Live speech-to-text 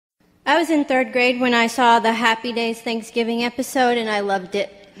I was in 3rd grade when I saw the Happy Days Thanksgiving episode, and I loved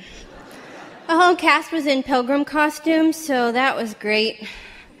it. The whole cast was in pilgrim costumes, so that was great.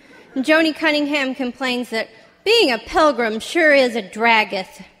 And Joni Cunningham complains that being a pilgrim sure is a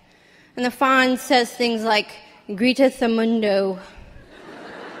draggeth. And the fawn says things like, greeteth the mundo.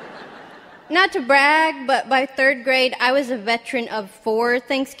 Not to brag, but by 3rd grade, I was a veteran of 4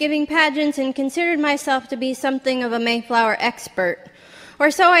 Thanksgiving pageants and considered myself to be something of a Mayflower expert. Or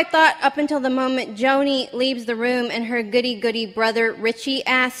so I thought up until the moment Joni leaves the room and her goody-goody brother Richie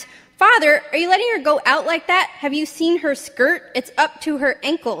asks, Father, are you letting her go out like that? Have you seen her skirt? It's up to her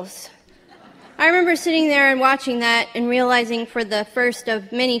ankles. I remember sitting there and watching that and realizing for the first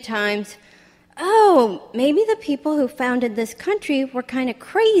of many times, oh, maybe the people who founded this country were kind of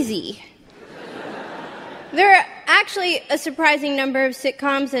crazy. There are actually a surprising number of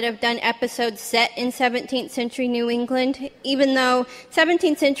sitcoms that have done episodes set in 17th century New England, even though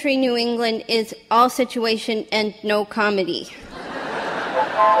 17th century New England is all situation and no comedy.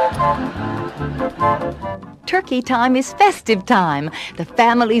 Turkey time is festive time. The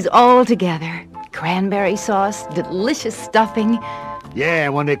family's all together. Cranberry sauce, delicious stuffing. Yeah,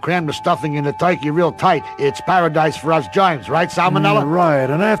 when they cram the stuffing in the turkey real tight, it's paradise for us giants, right, Salmonella? Right,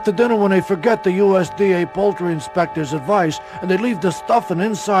 and after dinner when they forget the USDA poultry inspector's advice and they leave the stuffing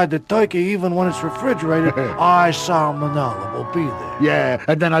inside the turkey even when it's refrigerated, I, Salmonella, will be there. Yeah,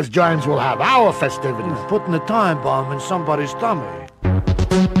 and then us giants will have our festivities. Putting a time bomb in somebody's tummy.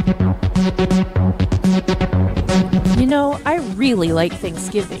 You know, I really like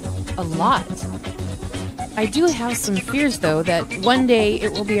Thanksgiving. A lot. I do have some fears, though, that one day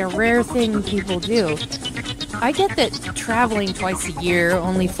it will be a rare thing people do. I get that traveling twice a year,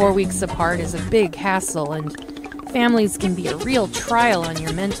 only 4 weeks apart, is a big hassle, and families can be a real trial on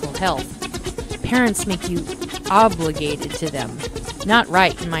your mental health. Parents make you obligated to them. Not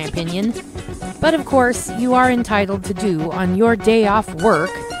right, in my opinion. But of course, you are entitled to do on your day off work,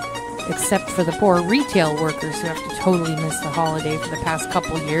 except for the poor retail workers who have to totally miss the holiday for the past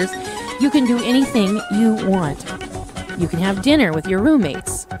couple years. You can do anything you want. You can have dinner with your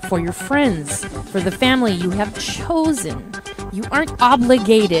roommates, for your friends, for the family you have chosen. You aren't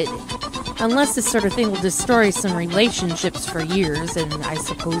obligated, unless this sort of thing will destroy some relationships for years, and I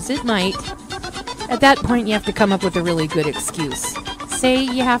suppose it might. At that point, you have to come up with a really good excuse. Say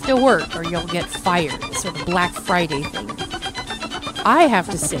you have to work or you'll get fired, sort of Black Friday thing. I have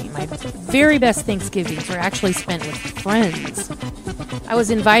to say, my very best Thanksgivings were actually spent with friends. I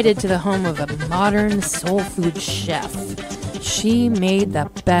was invited to the home of a modern soul food chef. She made the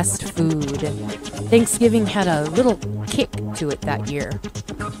best food. Thanksgiving had a little kick to it that year.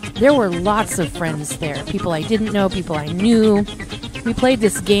 There were lots of friends there, people I didn't know, people I knew. We played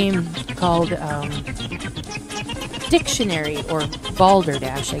this game called Dictionary, or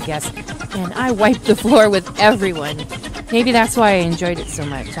Balderdash, I guess, and I wiped the floor with everyone. Maybe that's why I enjoyed it so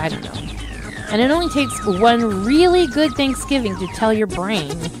much, I don't know. And it only takes one really good Thanksgiving to tell your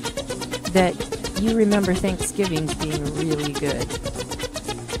brain that you remember Thanksgivings being really good.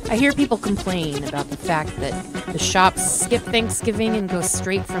 I hear people complain about the fact that the shops skip Thanksgiving and go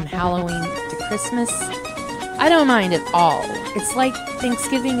straight from Halloween to Christmas. I don't mind at all. It's like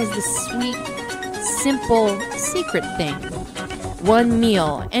Thanksgiving is the sweet, simple, secret thing. One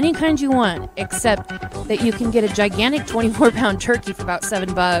meal, any kind you want, except that you can get a gigantic 24-pound turkey for about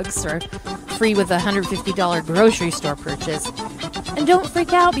 $7 or free with a $150 grocery store purchase. And don't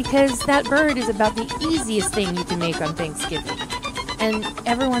freak out, because that bird is about the easiest thing you can make on Thanksgiving. And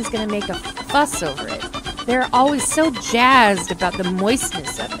everyone's going to make a fuss over it. They're always so jazzed about the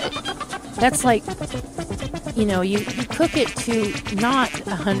moistness of it. That's like, you know, you cook it to not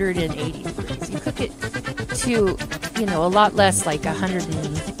 180 degrees. You cook it to, you know, a lot less, like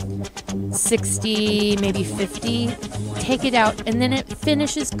 160, maybe 50. Take it out, and then it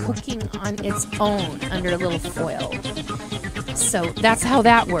finishes cooking on its own under a little foil. So that's how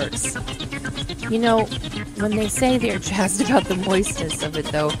that works. You know, when they say they're jazzed about the moistness of it,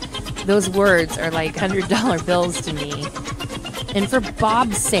 though, those words are like $100 bills to me. And for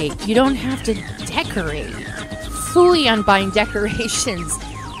Bob's sake, you don't have to decorate. Fooey on buying decorations.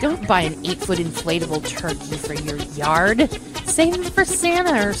 Don't buy an 8-foot inflatable turkey for your yard. Save them for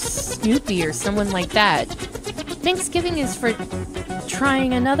Santa or Snoopy or someone like that. Thanksgiving is for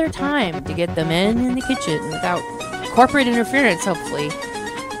trying another time to get the men in the kitchen without corporate interference, hopefully.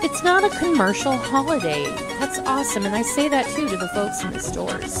 It's not a commercial holiday. That's awesome, and I say that too to the folks in the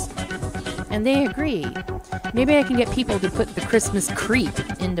stores. And they agree. Maybe I can get people to put the Christmas creep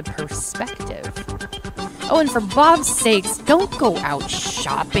into perspective. Oh, and for Bob's sakes, don't go out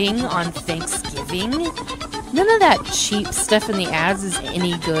shopping on Thanksgiving. None of that cheap stuff in the ads is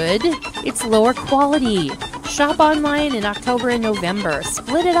any good. It's lower quality. Shop online in October and November.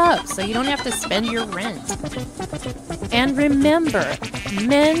 Split it up so you don't have to spend your rent. And remember,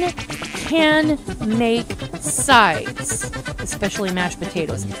 men can make sides, especially mashed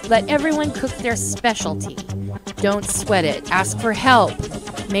potatoes. Let everyone cook their specialty. Don't sweat it. Ask for help.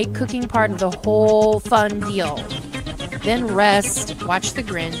 Make cooking part of the whole fun deal. Then rest, watch The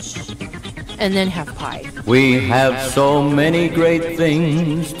Grinch, and then have pie. We have so many great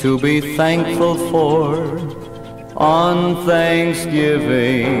things to be thankful for on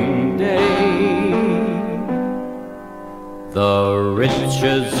Thanksgiving Day. The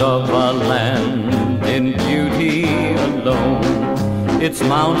riches of a land in beauty alone. Its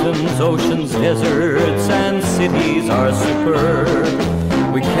mountains, oceans, deserts, and cities are superb.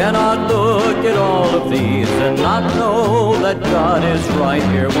 We cannot look at all of these and not know that God is right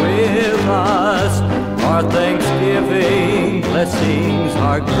here with us. Our Thanksgiving blessings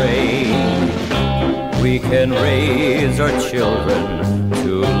are great. We can raise our children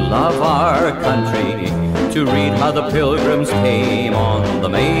to love our country, to read how the pilgrims came on the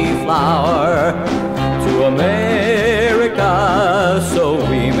Mayflower to America, so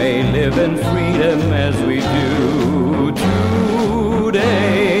we may live in freedom as we do today.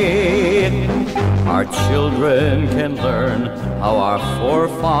 Our children can learn how our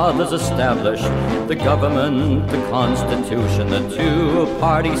forefathers established the government, the Constitution, the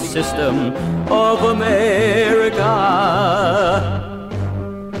two-party system of America.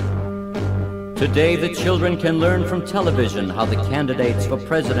 Today, the children can learn from television how the candidates for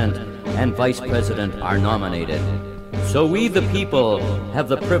president and vice president are nominated. So we, the people, have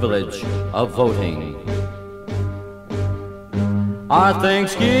the privilege of voting. Our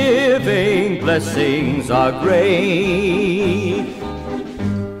Thanksgiving blessings are great.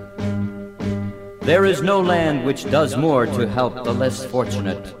 There is no land which does more to help the less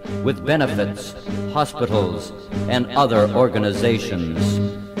fortunate with benefits, hospitals, and other organizations.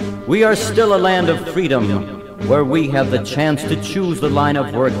 We are still a land of freedom where we have the chance to choose the line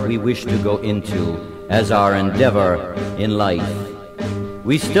of work we wish to go into as our endeavor in life.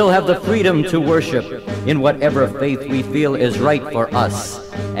 We still have the freedom to worship in whatever faith we feel is right for us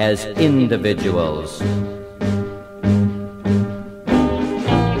as individuals.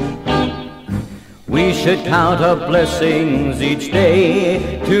 We should count our blessings each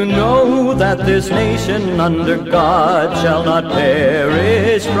day to know that this nation under God shall not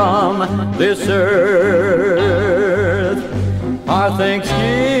perish from this earth. Our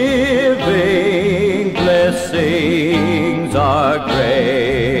Thanksgiving blessings are great.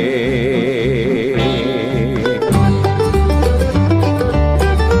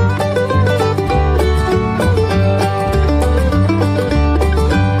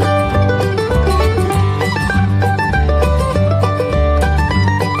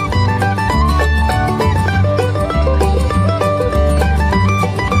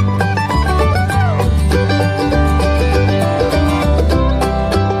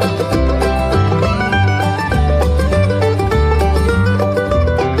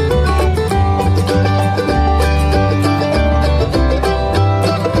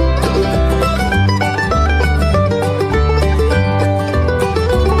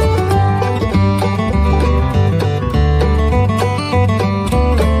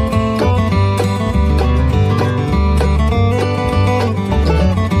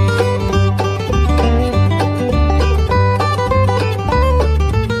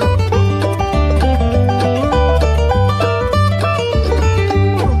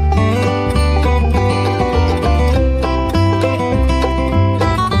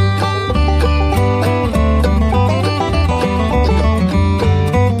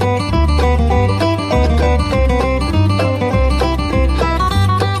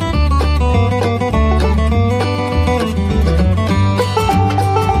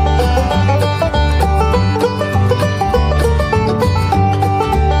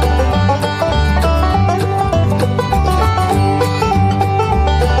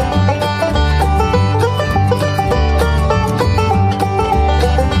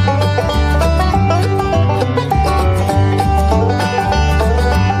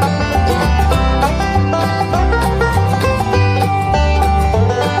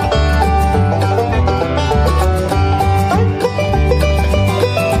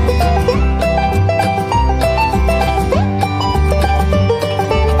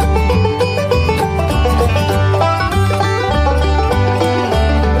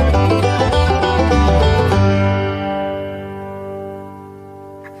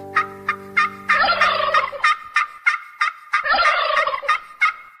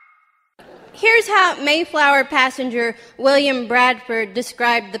 Mayflower passenger William Bradford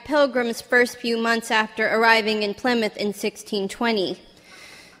described the Pilgrims' first few months after arriving in Plymouth in 1620.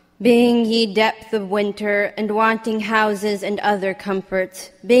 Being ye depth of winter, and wanting houses and other comforts,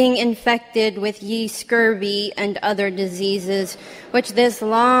 being infected with ye scurvy and other diseases, which this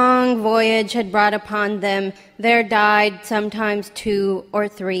long voyage had brought upon them, there died sometimes 2 or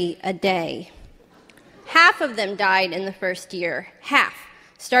 3 a day. Half of them died in the first year. Half.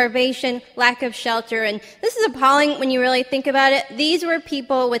 Starvation, lack of shelter, and this is appalling when you really think about it. These were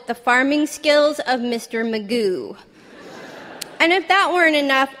people with the farming skills of Mr. Magoo. And if that weren't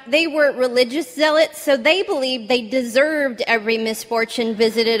enough, they were religious zealots, so they believed they deserved every misfortune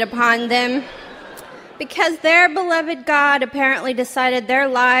visited upon them, because their beloved God apparently decided their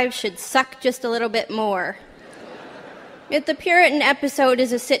lives should suck just a little bit more. Yet the Puritan episode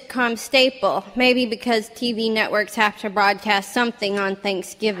is a sitcom staple, maybe because TV networks have to broadcast something on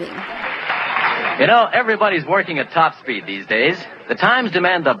Thanksgiving. You know, everybody's working at top speed these days. The times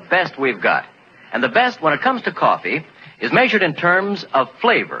demand the best we've got. And the best, when it comes to coffee, is measured in terms of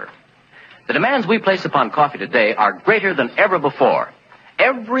flavor. The demands we place upon coffee today are greater than ever before.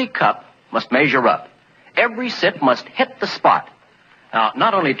 Every cup must measure up. Every sip must hit the spot. Now,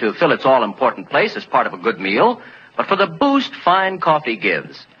 not only to fill its all-important place as part of a good meal, but for the boost fine coffee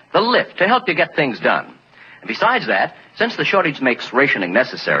gives, the lift to help you get things done. And besides that, since the shortage makes rationing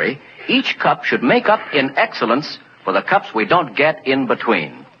necessary, each cup should make up in excellence for the cups we don't get in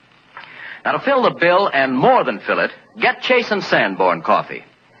between. Now, to fill the bill and more than fill it, get Chase and Sanborn coffee.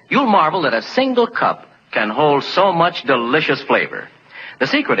 You'll marvel that a single cup can hold so much delicious flavor. The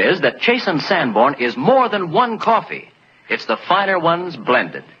secret is that Chase and Sanborn is more than one coffee. It's the finer ones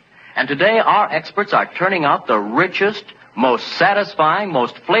blended. And today, our experts are turning out the richest, most satisfying,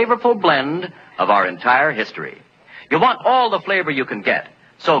 most flavorful blend of our entire history. You want all the flavor you can get,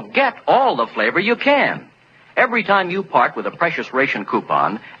 so get all the flavor you can. Every time you part with a precious ration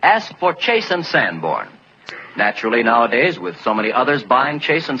coupon, ask for Chase and Sanborn. Naturally, nowadays, with so many others buying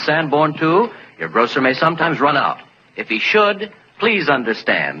Chase and Sanborn too, your grocer may sometimes run out. If he should, please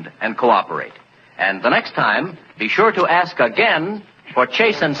understand and cooperate. And the next time, be sure to ask again for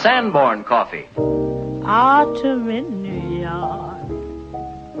Chase and Sanborn coffee. Autumn in New York,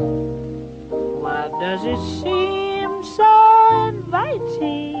 why does it seem so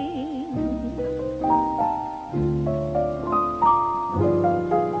inviting?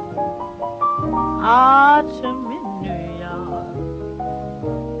 Autumn in New York,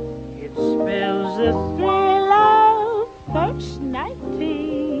 it spells the thrill of first nighting.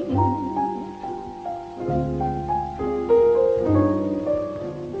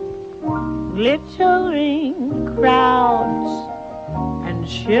 Glittering crowds and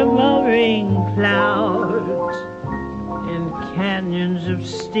shimmering clouds in canyons of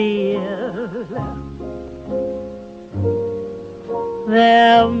steel,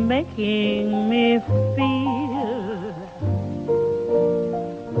 they're making me feel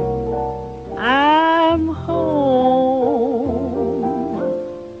I'm home.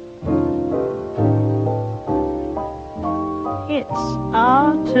 It's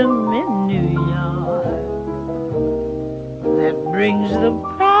autumn in New York that brings the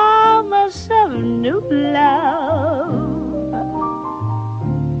promise of new love.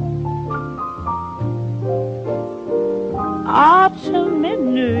 Autumn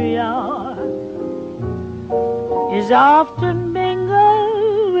in New York is often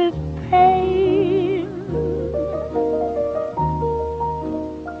mingled with pain.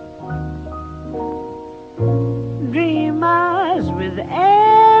 Dreamers with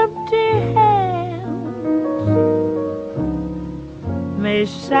empty hands may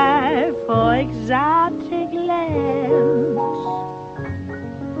sigh for exotic lands.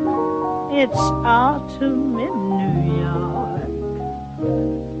 It's autumn in New York.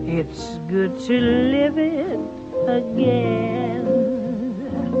 It's good to live it again.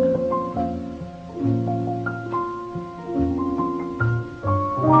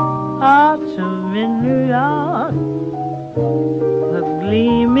 Autumn in New York, the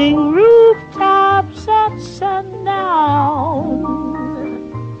gleaming rooftops at sundown.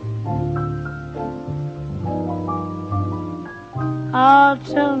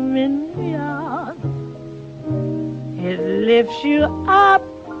 Autumn in New York, it lifts you up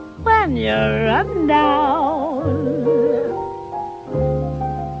when you run down.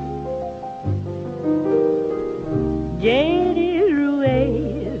 Jaded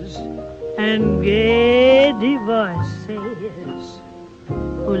ways and gay voices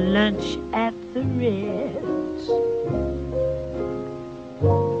who lunch at the Ritz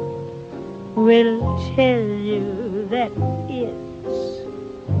will tell you that it's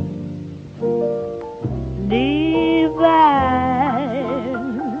divine.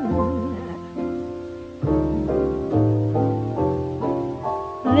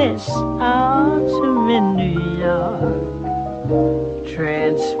 This autumn in New York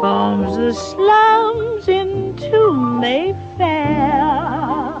transforms the slums into Mayfair.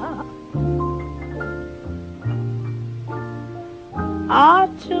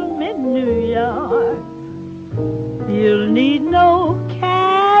 Autumn in New York, you'll need no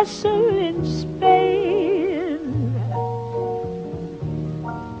castle in Spain.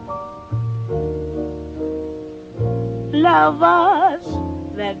 Lovers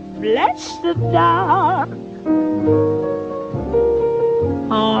that bless the dark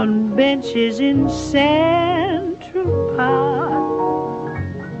on benches in Central Park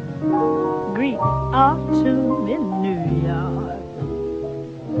greet autumn in New York.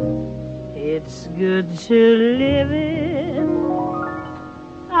 It's good to live it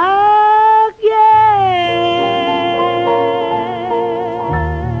again.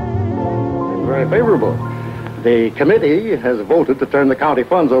 Very favorable. The committee has voted to turn the county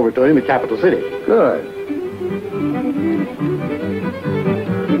funds over to him in Capital City. Good.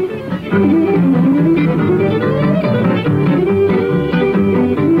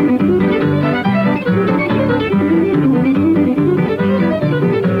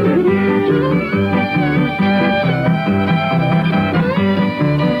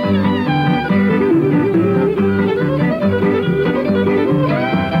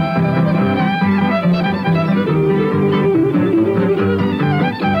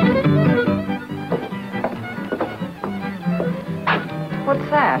 What's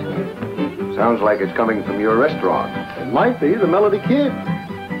that? Sounds like it's coming from your restaurant. It might be the Melody Kid.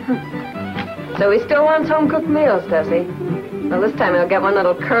 So he still wants home-cooked meals, does he? Well, this time he'll get one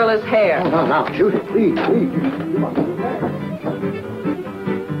that'll curl his hair. Oh, now, shoot it, please, please. Come on.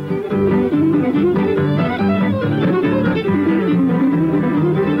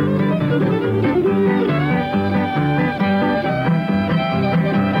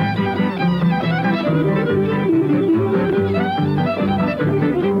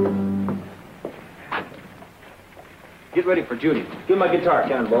 Get ready for Judy. Give my guitar,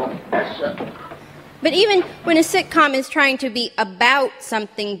 Cannonball. Yes, sir. But even when a sitcom is trying to be about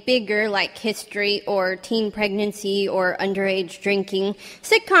something bigger like history or teen pregnancy or underage drinking,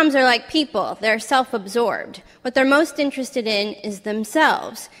 sitcoms are like people. They're self-absorbed. What they're most interested in is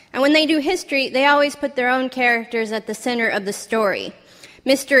themselves. And when they do history, they always put their own characters at the center of the story.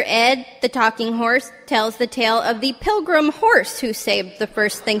 Mr. Ed, the talking horse, tells the tale of the pilgrim horse who saved the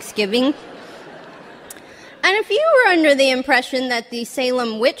first Thanksgiving. And if you were under the impression that the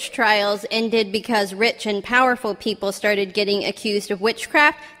Salem witch trials ended because rich and powerful people started getting accused of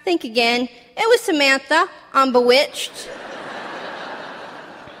witchcraft, think again. It was Samantha on Bewitched.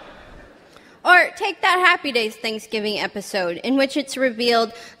 Or take that Happy Days Thanksgiving episode in which it's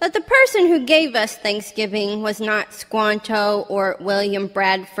revealed that the person who gave us Thanksgiving was not Squanto or William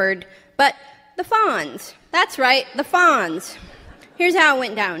Bradford, but the Fonz. That's right, the Fonz. Here's how it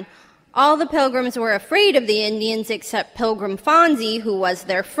went down. All the pilgrims were afraid of the Indians except Pilgrim Fonzie, who was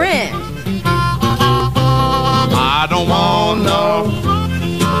their friend. I don't want no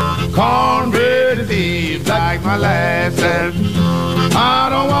cornbread thieves like my lasses. I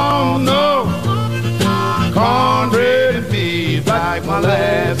don't want no cornbread thieves like my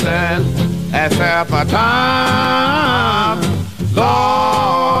lasses. At supper time,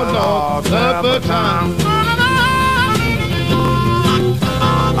 Lord, Lord, supper time.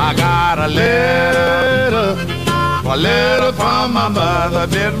 I got a letter from my mother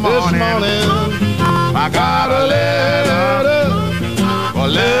this morning. I got a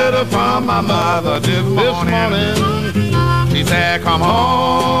letter from my mother this morning. She said, come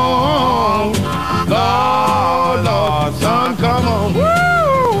home, Lord, Lord, son, come home. Woo!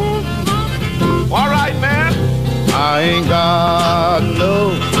 All right, man. I ain't got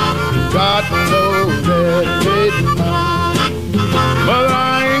no dedicated mind, but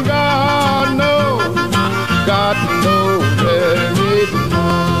I ain't got no dedicated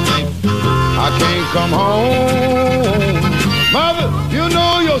mind. I can't come home, mother. You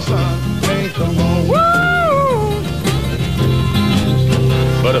know your son can't come home. Woo!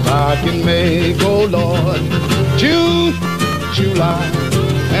 But if I can make, oh Lord, June, July,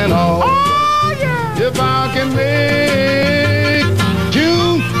 and all. Oh, yeah. If I can make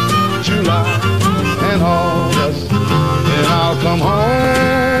June, July, and August, then I'll come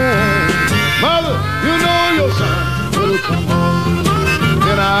home. Mother, you know your son will come home.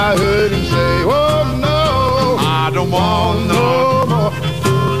 Then I heard him say, oh no, I don't want no more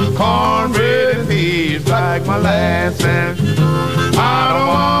cornbread thieves like my lasses. I don't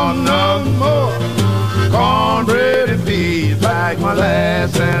want no more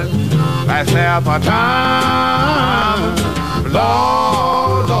supper time.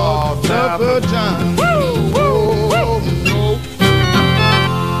 Lord, Lord, supper time. Woo, woo, woo.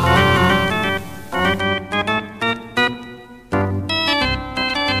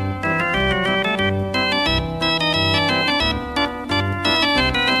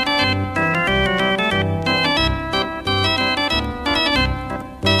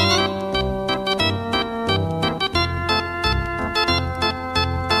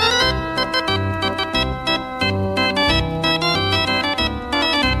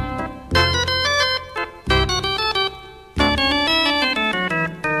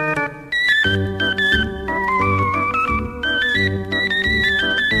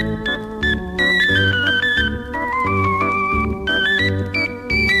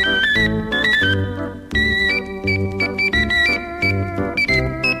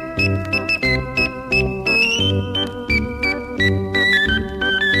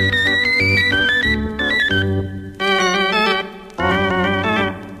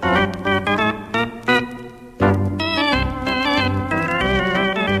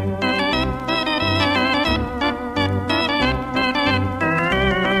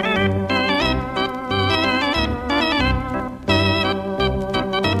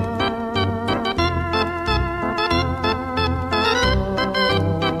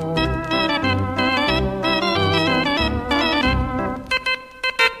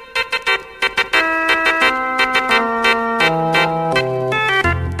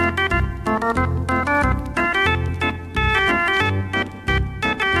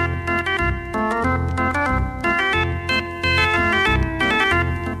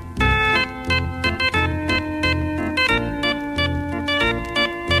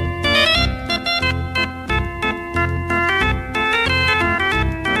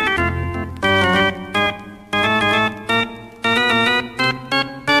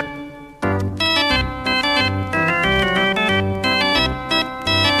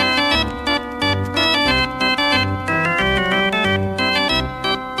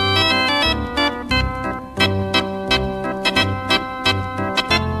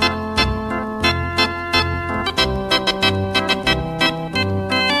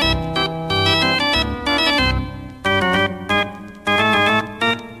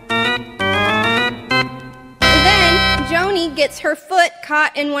 Gets her foot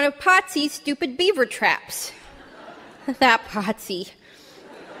caught in one of Potsy's stupid beaver traps. That Potsy.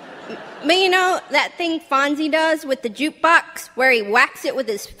 But you know, that thing Fonzie does with the jukebox, where he whacks it with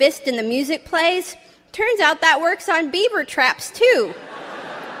his fist and the music plays? Turns out that works on beaver traps, too.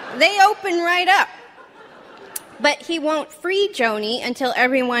 They open right up. But he won't free Joni until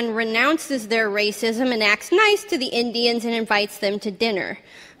everyone renounces their racism and acts nice to the Indians and invites them to dinner.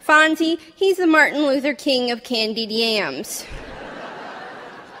 Fonzie, he's the Martin Luther King of candied yams.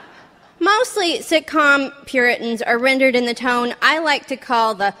 Mostly sitcom Puritans are rendered in the tone I like to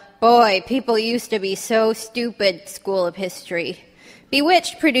call the "boy, people used to be so stupid" school of history.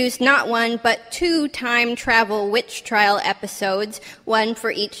 Bewitched produced not one, but 2 time travel witch trial episodes, one for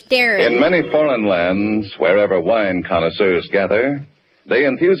each Darren. In many foreign lands, wherever wine connoisseurs gather, they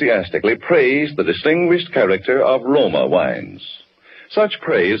enthusiastically praise the distinguished character of Roma wines. Such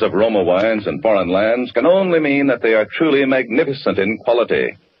praise of Roma wines in foreign lands can only mean that they are truly magnificent in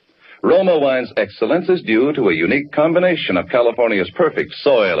quality. Roma wine's excellence is due to a unique combination of California's perfect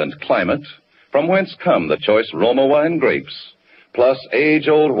soil and climate, from whence come the choice Roma wine grapes, plus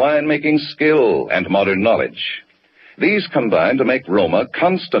age-old winemaking skill and modern knowledge. These combine to make Roma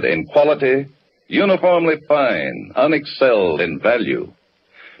constant in quality, uniformly fine, unexcelled in value.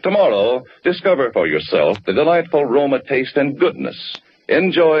 Tomorrow, discover for yourself the delightful Roma taste and goodness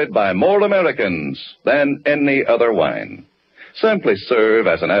enjoyed by more Americans than any other wine. Simply serve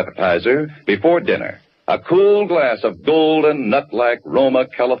as an appetizer before dinner a cool glass of golden nut-like Roma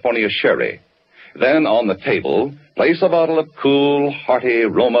California sherry. Then on the table, place a bottle of cool, hearty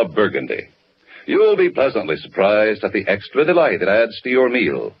Roma Burgundy. You'll be pleasantly surprised at the extra delight it adds to your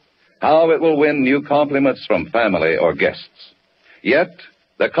meal, how it will win new compliments from family or guests. Yet,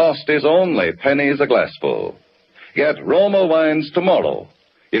 the cost is only pennies a glassful. Get Roma wines tomorrow.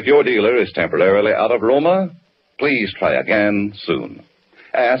 If your dealer is temporarily out of Roma, please try again soon.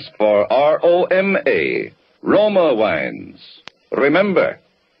 Ask for R-O-M-A, Roma wines. Remember,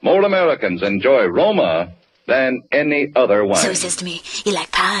 more Americans enjoy Roma than any other wine. So he says to me, "You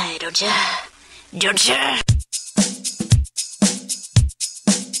like pie, don't you? Don't you?"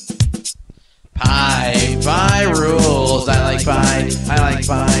 Pie rules. I like pie.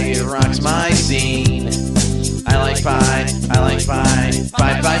 It rocks my scene. I like pie. Pie.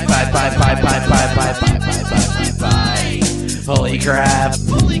 Holy crap.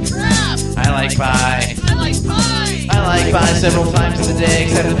 Holy crap! I like pie. I like pie! I like pie several times in the day,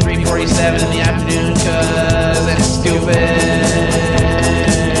 except at 3:47 in the afternoon, cause it's stupid.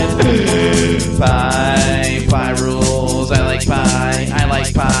 Pie rules. I like pie. I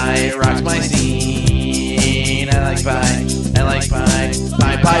like pie. It rocks my scene. I like pie. I like pie.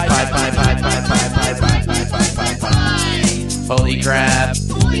 Pie. Holy crap.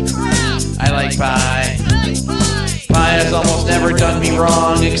 Holy crap! I like pie. I like pie! Pie has almost never done me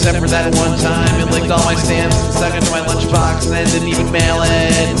wrong, except for that one time it licked all my stamps and stuck into my lunchbox and then didn't even mail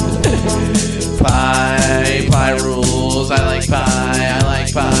it. Pie rules. I like pie. I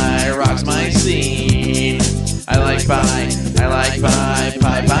like pie. It rocks my scene. I like pie. I like pie.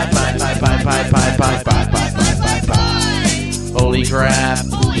 Pie. Holy crap.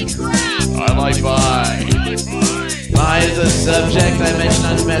 Holy crap! I like pie. Pie is a subject I mention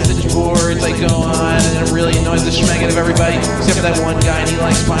on message boards. I go on and it really annoys the schmeg out of everybody, except for that one guy, and he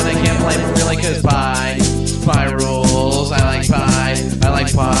likes pie, and I can't blame him really, cause pie rules. I like pie. I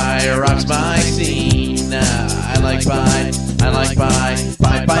like pie. It rocks my scene. I like pie. I like pie.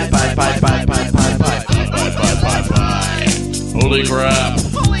 Pie. Holy crap.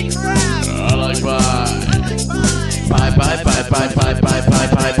 Holy crap! I like pie. Pie.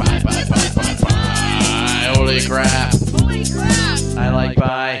 Holy crap. Holy crap! I like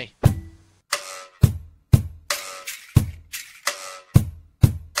pie.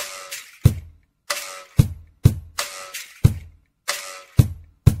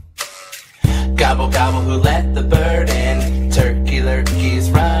 Gobble, gobble, who let the bird in? Turkey lurkey's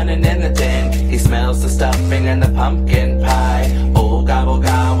running in the den. He smells the stuffing and the pumpkin pie. Oh, gobble,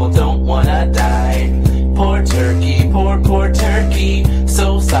 gobble, don't wanna die. Poor turkey, poor turkey.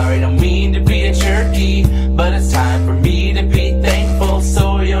 So sorry, don't mean to be a jerky, but it's time for me to be thankful.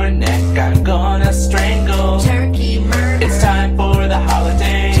 So your neck I'm gonna strangle. Turkey murder. It's time for the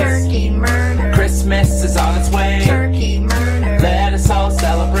holidays. Turkey murder. Christmas is on its way. Turkey murder. Let us all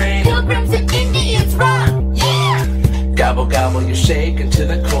celebrate. Pilgrims and Indians run. Yeah. Gobble, gobble, you're shaken to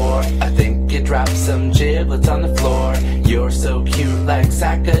the core. I think you dropped some giblets on the floor. You're so cute like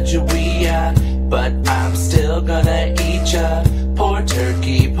Sacagawea, but I'm still gonna eat ya. Poor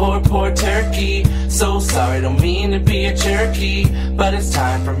turkey, poor turkey. So sorry, don't mean to be a jerky, but it's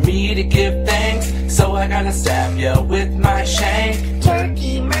time for me to give thanks. So I gotta stab ya with my shank.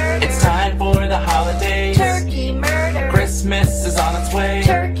 Turkey murder. It's time for the holidays. Turkey murder. Christmas is on its way.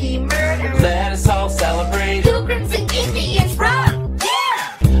 Turkey murder. Let us all celebrate. Pilgrims and Indians run.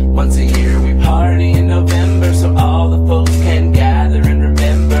 Yeah. Once a year we party in November, so all the folks can gather and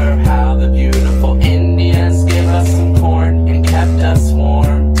remember how the beautiful Indians gave us some corn and kept us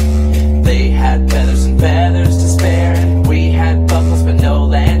warm. They had feathers and feathers to spare, and we had buffaloes but no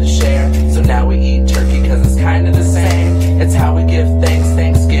land to share. So now we eat turkey cause it's kind of the same. It's how we give thanks.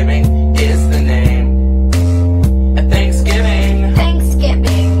 Thanksgiving is the name. And Thanksgiving.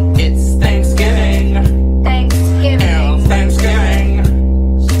 Thanksgiving. It's Thanksgiving. Thanksgiving. Thanksgiving.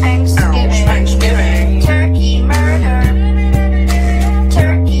 Thanksgiving. Thanksgiving. Turkey murder.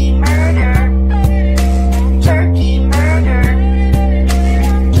 Turkey murder. Turkey murder.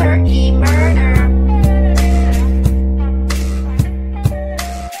 Turkey murder.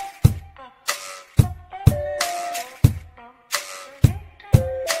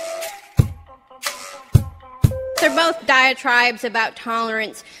 They're both diatribes about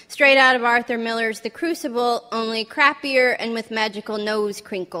tolerance, straight out of Arthur Miller's The Crucible, only crappier and with magical nose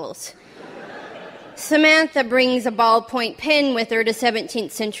crinkles. Samantha brings a ballpoint pen with her to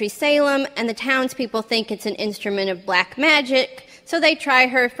 17th century Salem, and the townspeople think it's an instrument of black magic, so they try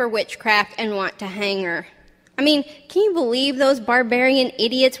her for witchcraft and want to hang her. I mean, can you believe those barbarian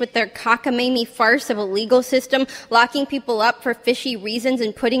idiots with their cockamamie farce of a legal system locking people up for fishy reasons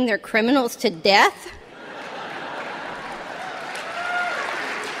and putting their criminals to death?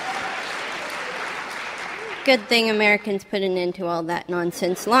 Good thing Americans put an end to all that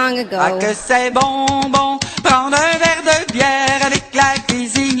nonsense long ago. Ah que c'est bon, prendre un verre de bière avec la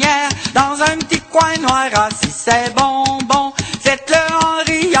cuisinière dans un petit coin noir. Ah si c'est bon, faites-le en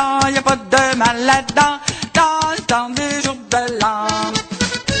riant, y a pas de mal là-dedans, dans le temps du jour de l'an.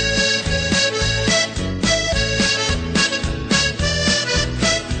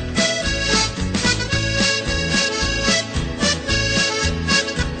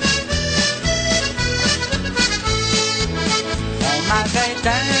 M'avait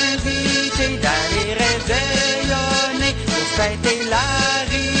invité d'aller réveillonner pour fêter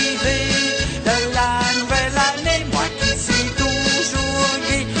l'arrivée de la nouvelle année. Moi qui suis toujours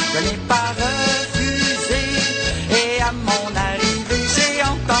gai, je n'ai pas refusé. Et à mon arrivée, j'ai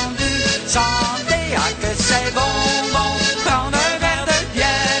entendu chanter. Ah que c'est bon, prendre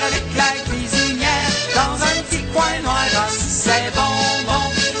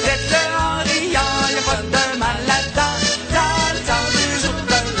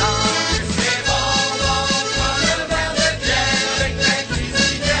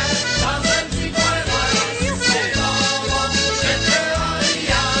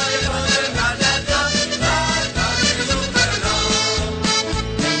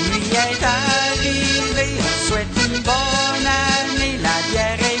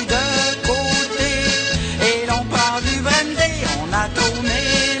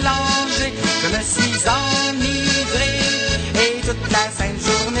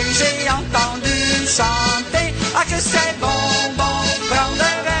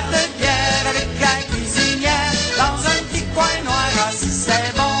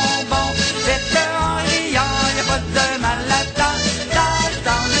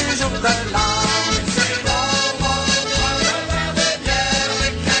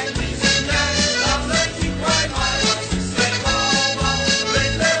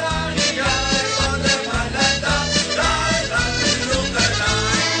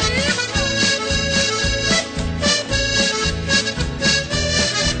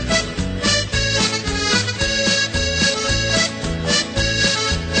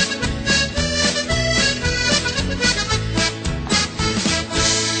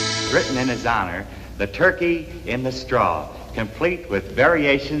his honor, the turkey in the straw, complete with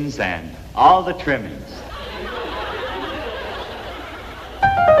variations and all the trimmings.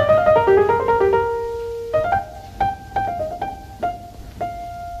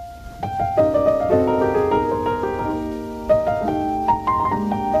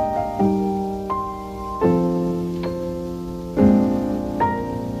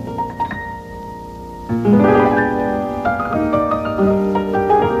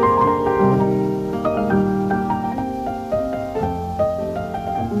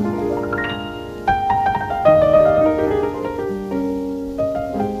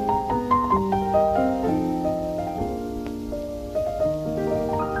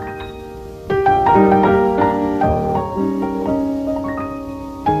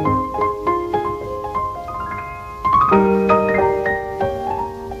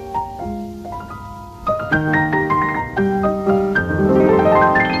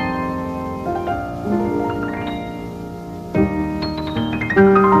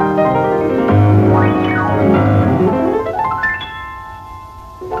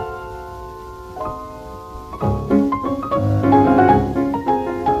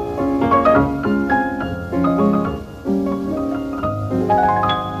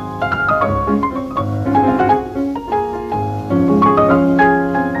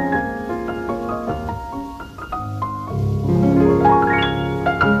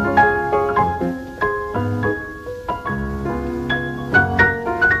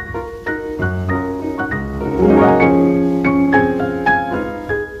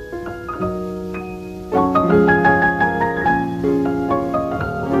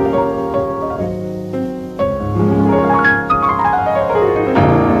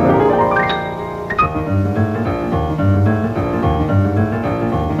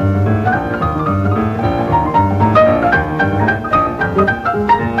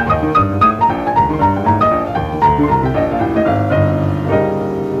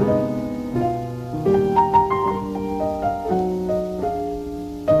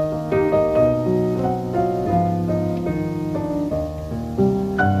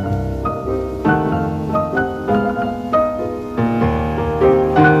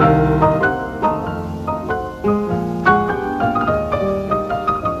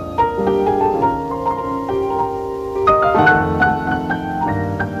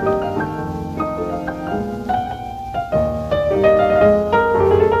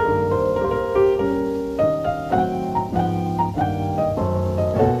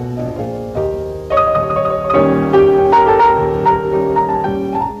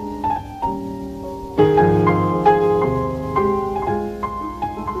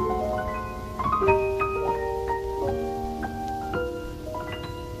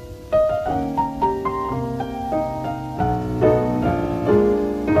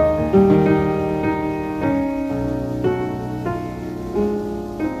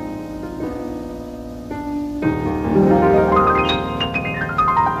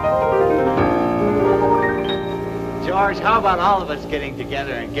 George, how about all of us getting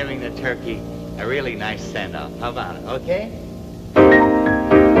together and giving the turkey a really nice send-off? How about it, okay?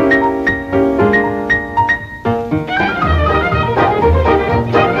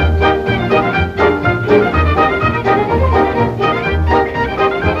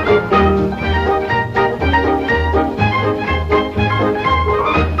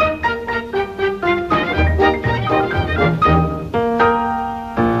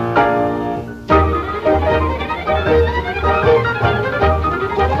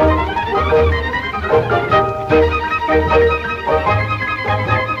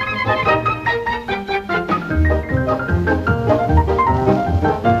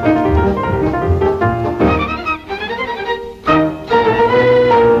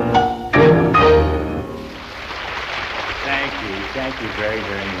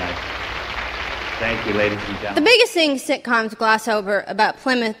 The biggest thing sitcoms gloss over about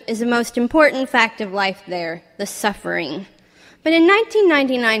Plymouth is the most important fact of life there, the suffering. But in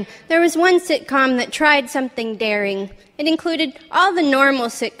 1999, there was one sitcom that tried something daring. It included all the normal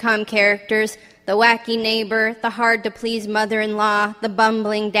sitcom characters, the wacky neighbor, the hard-to-please mother-in-law, the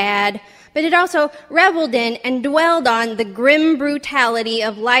bumbling dad, but it also reveled in and dwelled on the grim brutality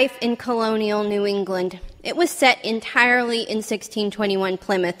of life in colonial New England. It was set entirely in 1621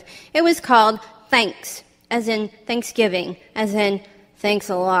 Plymouth. It was called Thanks, as in Thanksgiving, as in thanks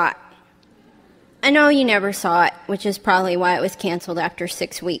a lot. I know you never saw it, which is probably why it was canceled after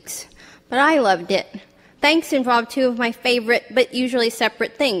 6 weeks. But I loved it. Thanks involved two of my favorite, but usually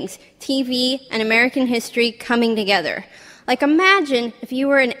separate things, TV and American history coming together. Like, imagine if you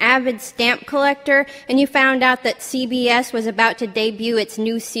were an avid stamp collector and you found out that CBS was about to debut its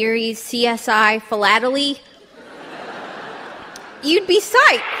new series, CSI Philately. You'd be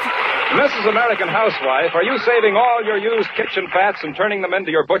psyched. Mrs. American Housewife, are you saving all your used kitchen fats and turning them into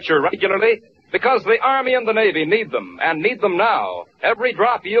your butcher regularly? Because the Army and the Navy need them, and need them now. Every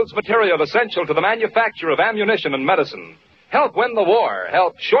drop yields material essential to the manufacture of ammunition and medicine. Help win the war.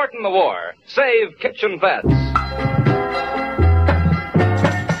 Help shorten the war. Save kitchen fats.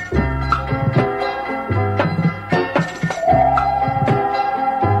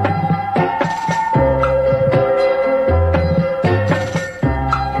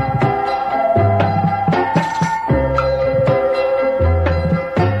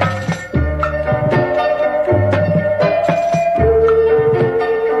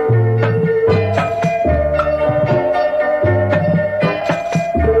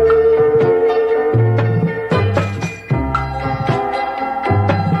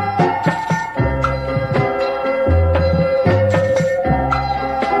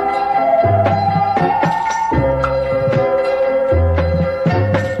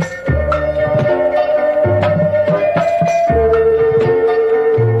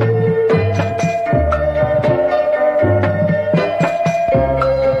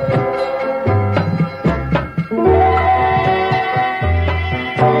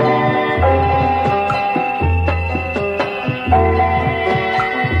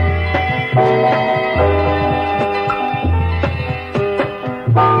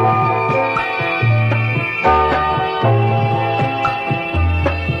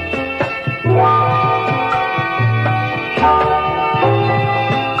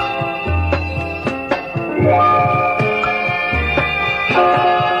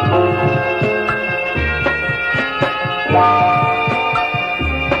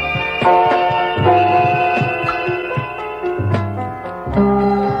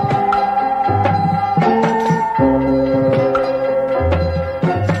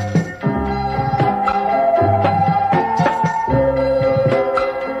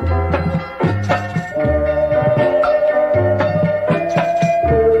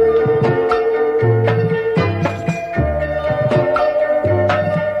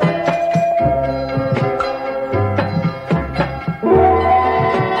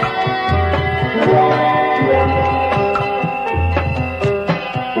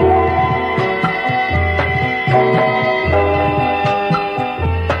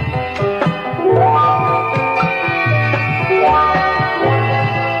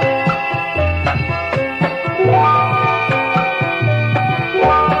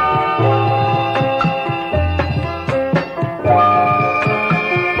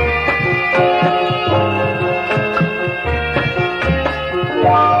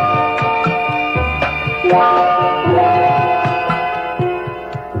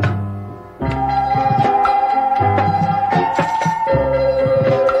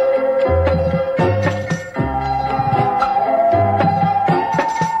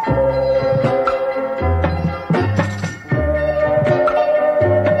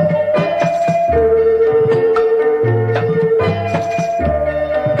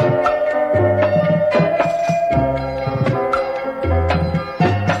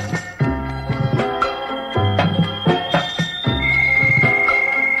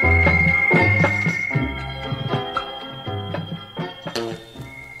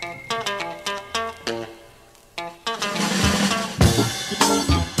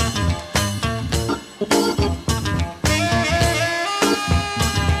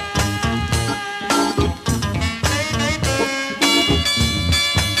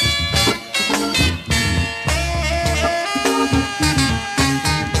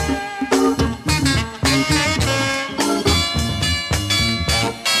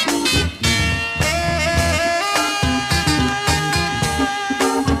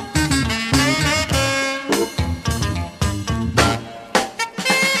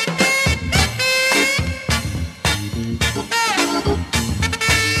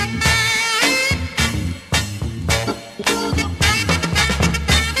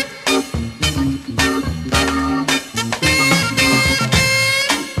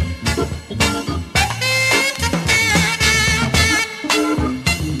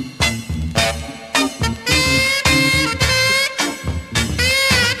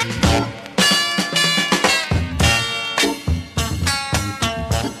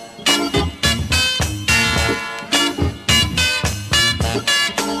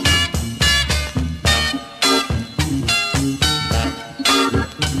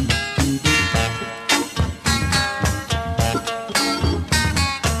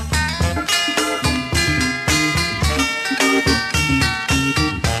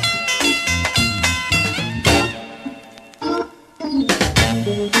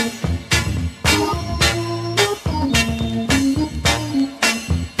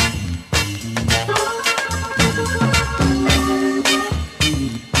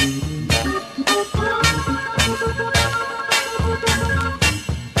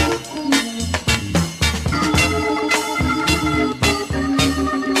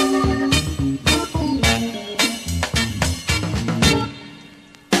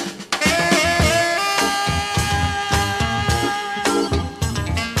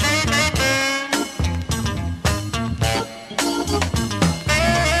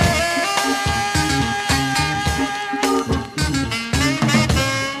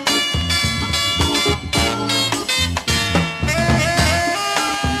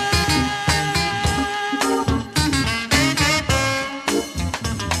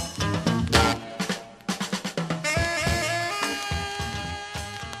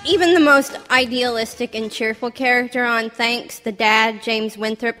 Even the most idealistic and cheerful character on Thanks, the dad, James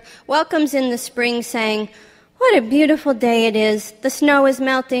Winthrop, welcomes in the spring saying, "What a beautiful day it is. The snow is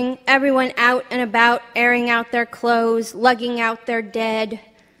melting, everyone out and about, airing out their clothes, lugging out their dead."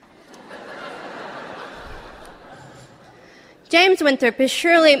 James Winthrop is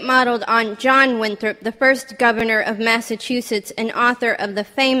surely modeled on John Winthrop, the first governor of Massachusetts and author of the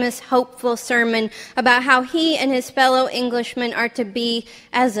famous hopeful sermon about how he and his fellow Englishmen are to be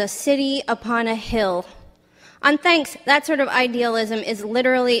as a city upon a hill. On Thanks, that sort of idealism is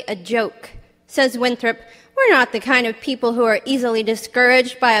literally a joke. Says Winthrop, "We're not the kind of people who are easily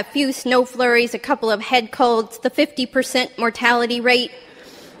discouraged by a few snow flurries, a couple of head colds, the 50% mortality rate.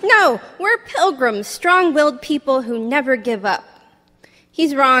 No, we're pilgrims, strong-willed people who never give up."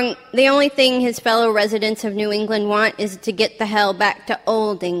 He's wrong. The only thing his fellow residents of New England want is to get the hell back to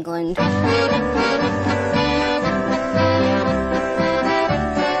old England.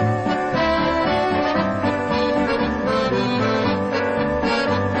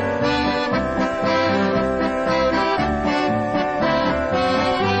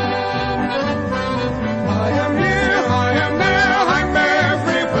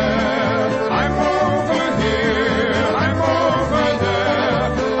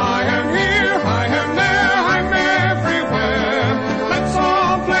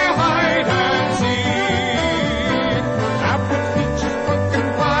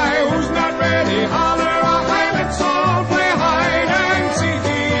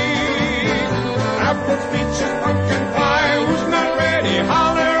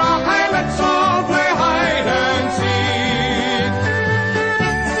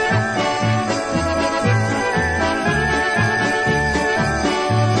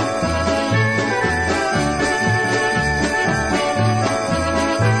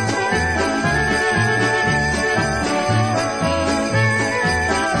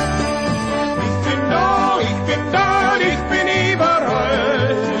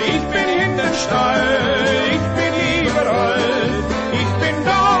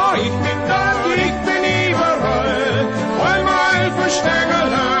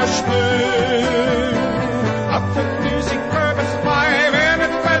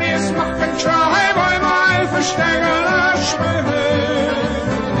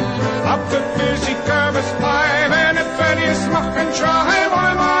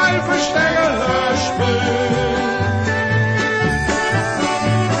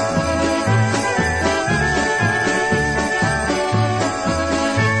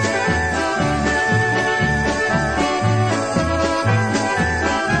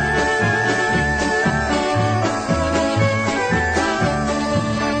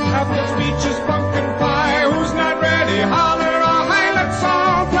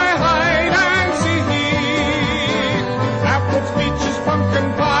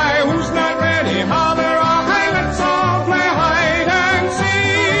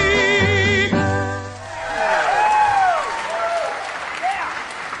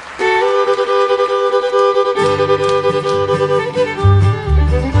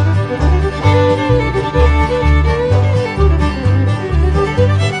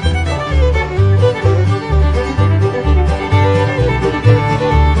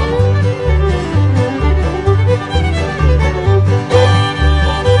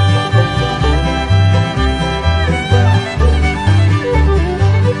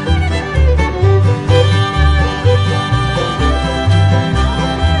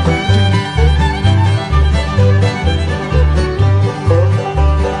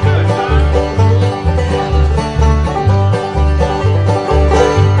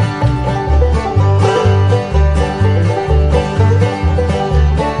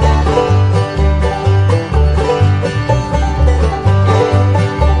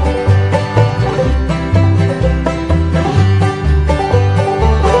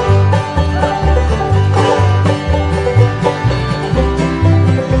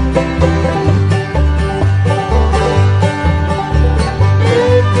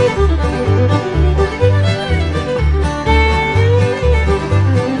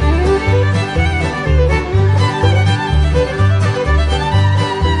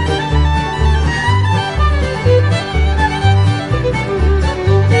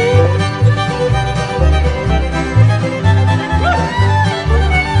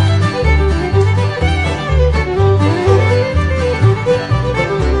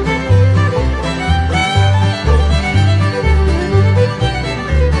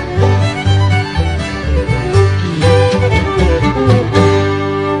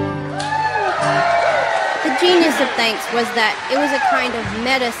 Was that it was a kind of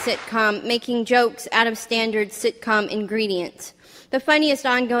meta sitcom making jokes out of standard sitcom ingredients. The funniest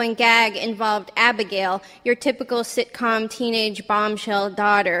ongoing gag involved Abigail, your typical sitcom teenage bombshell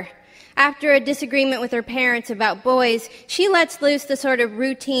daughter. After a disagreement with her parents about boys, she lets loose the sort of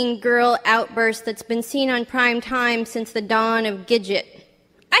routine girl outburst that's been seen on prime time since the dawn of Gidget.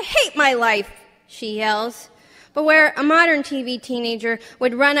 "I hate my life," she yells. But where a modern TV teenager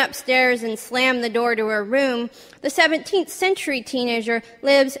would run upstairs and slam the door to her room, the 17th century teenager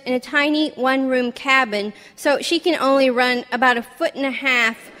lives in a tiny one-room cabin, so she can only run about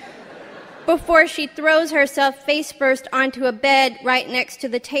 1.5 feet before she throws herself face-first onto a bed right next to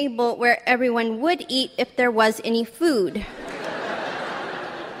the table where everyone would eat if there was any food.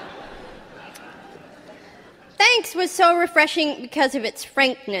 Thanks was so refreshing because of its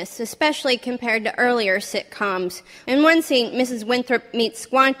frankness, especially compared to earlier sitcoms. In one scene, Mrs. Winthrop meets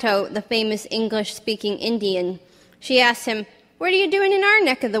Squanto, the famous English-speaking Indian. She asks him, "What are you doing in our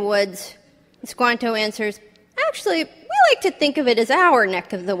neck of the woods?" And Squanto answers, "Actually, we like to think of it as our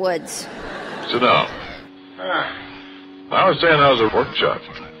neck of the woods." Sit down. I was saying I was a pork chop.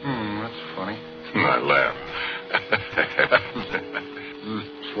 That's funny. I laugh.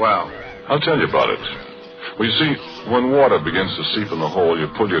 Swell. I'll tell you about it. Well, you see, when water begins to seep in the hole, you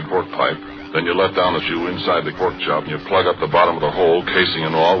pull your pork pipe, then you let down the shoe inside the pork chop, and you plug up the bottom of the hole, casing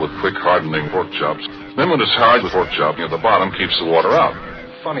and all, with quick hardening pork chops. Then when it's hard, the pork chop at the bottom keeps the water out.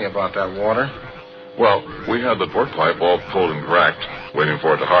 Funny about that water. Well, we had the pork pipe all pulled and cracked, waiting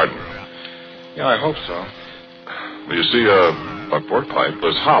for it to harden. Yeah, I hope so. Well, you see, a pork pipe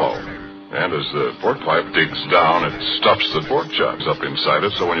is hollow. And as the pork pipe digs down, it stuffs the pork chops up inside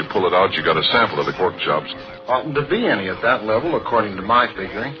it, so when you pull it out, you got a sample of the pork chops. Oughtn't to be any at that level, according to my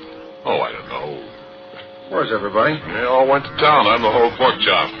figuring. Oh, I don't know. Where's everybody? They all went to town on the whole pork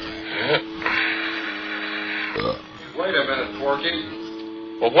chop. Wait a minute, Porky.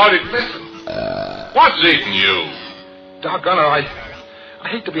 Well, why did... Listen. What's eating you? Doggone it, I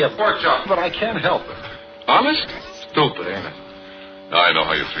hate to be a pork chop, but I can't help it. Honest? Stupid, ain't it? I know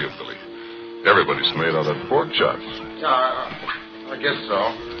how you feel, Billy. Everybody's made out of pork chops. Yeah, I guess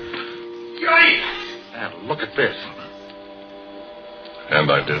so. And look at this.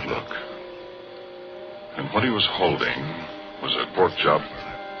 And I did look. And what he was holding was a pork chop,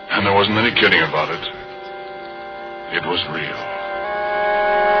 and there wasn't any kidding about it. It was real.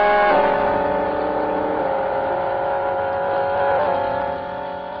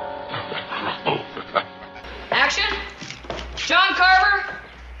 Action! John Carver!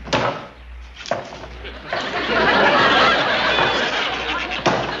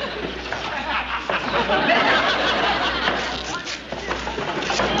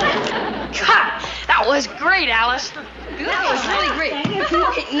 God, that was great, Alice. That was really great.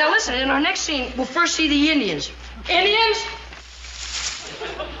 Okay, now listen, in our next scene, we'll first see the Indians. Indians?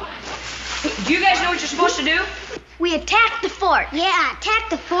 Do you guys know what you're supposed to do? We attack the fort. Yeah, attack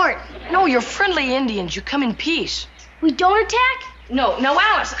the fort. No, you're friendly Indians. You come in peace. We don't attack? No,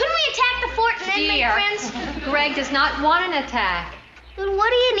 Alice. Couldn't we attack the fort and then make friends? Greg does not want an attack. Then what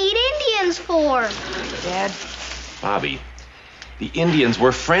do you need Indians for? Dad. Bobby, the Indians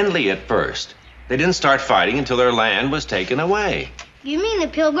were friendly at first. They didn't start fighting until their land was taken away. You mean the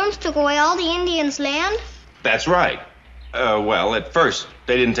Pilgrims took away all the Indians' land? That's right. Well, at first,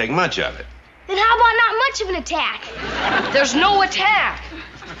 they didn't take much of it. Then how about not much of an attack? There's no attack.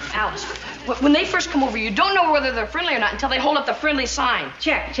 Alice, when they first come over, you don't know whether they're friendly or not until they hold up the friendly sign.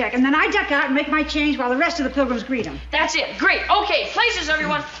 Check. And then I duck out and make my change while the rest of the Pilgrims greet them. That's it. Great. Okay, places,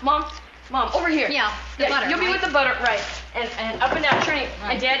 everyone. Mom, over here. Yeah, the butter. You'll be with the butter, right. And up and down, turning.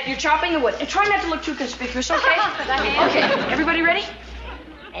 Right. And Dad, you're chopping the wood. And try not to look too conspicuous, okay? Okay, everybody ready?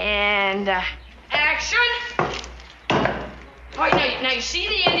 And, action. All right, now you see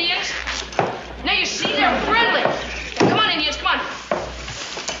the Indians. Now you see they're friendly. Come on, Indians, come on.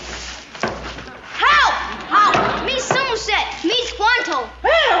 Help! Me Somerset. Me Squanto.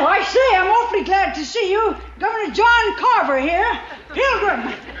 Well, I say, I'm awfully glad to see you. Governor John Carver here. Pilgrim.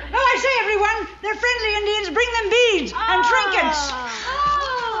 Well, I say, everyone, they're friendly Indians. Bring them beads and trinkets.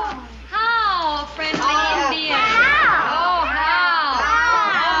 How, friendly Indians? How?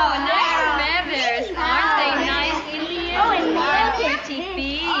 Oh, nice feathers. Aren't they nice Indians? Oh, and pretty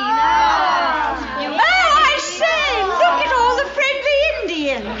feet. I say, look at all the friendly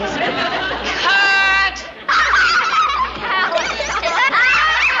Indians.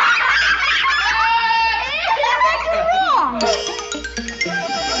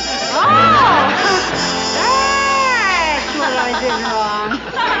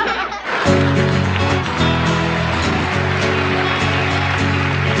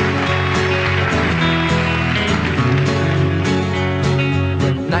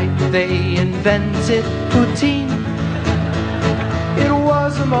 They invented poutine.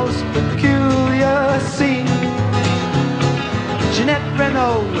 was a most peculiar scene. Jeanette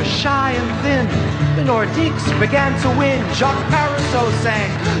Renault was shy and thin. The Nordiques began to win. Jacques Parizeau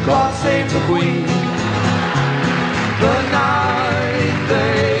sang, God Save the Queen. The night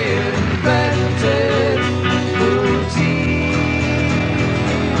they invented poutine.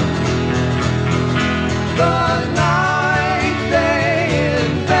 The night they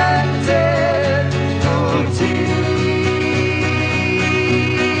invented poutine.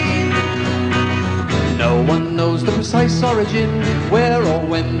 No one knows the precise origin, where or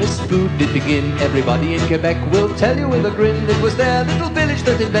when this food did begin. Everybody in Quebec will tell you with a grin, it was their little village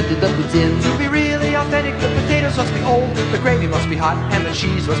that invented the poutine. To be really authentic, the potatoes must be old, the gravy must be hot, and the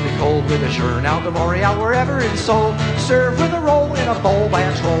cheese must be cold. With a Journal de Montreal wherever it's sold, served with a roll in a bowl by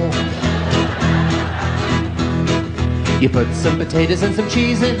a troll. You put some potatoes and some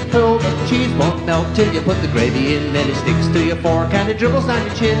cheese in, but the cheese won't melt till you put the gravy in. Then it sticks to your fork and it dribbles down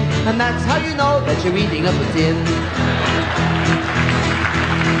your chin, and that's how you know that you're eating a poutine.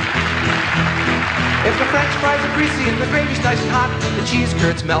 If the French fries are greasy and the gravy's nice and hot, the cheese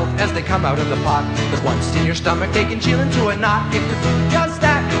curds melt as they come out of the pot. But once in your stomach, they can chill into a knot. If your food does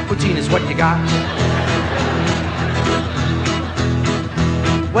that, poutine is what you got.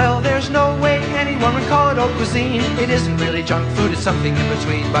 Well, there's no way anyone would call it haute cuisine. It isn't really junk food, it's something in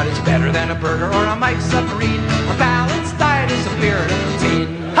between. But it's better than a burger or a Mike submarine. A balanced diet is superior to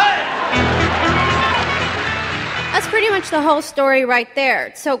poutine. Hey! That's pretty much the whole story right there.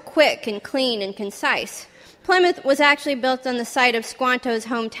 It's so quick and clean and concise. Plymouth was actually built on the site of Squanto's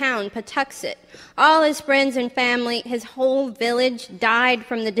hometown, Patuxet. All his friends and family, his whole village, died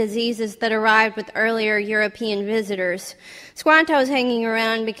from the diseases that arrived with earlier European visitors. Squanto's hanging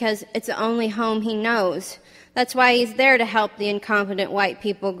around because it's the only home he knows. That's why he's there to help the incompetent white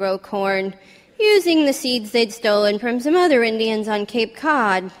people grow corn, using the seeds they'd stolen from some other Indians on Cape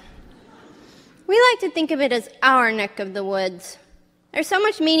Cod. We like to think of it as our neck of the woods. There's so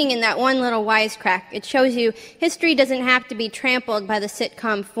much meaning in that one little wisecrack. It shows you history doesn't have to be trampled by the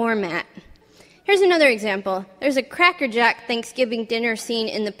sitcom format. Here's another example. There's a Cracker Jack Thanksgiving dinner scene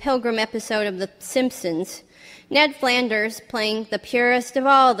in the Pilgrim episode of The Simpsons. Ned Flanders, playing the purest of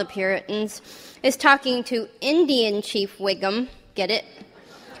all the Puritans, is talking to Indian Chief Wiggum. Get it?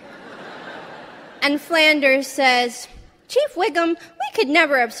 And Flanders says, Chief Wiggum, we could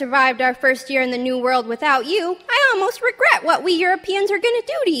never have survived our first year in the New World without you. I almost regret what we Europeans are going to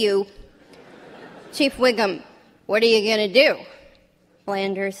do to you. Chief Wiggum, what are you going to do?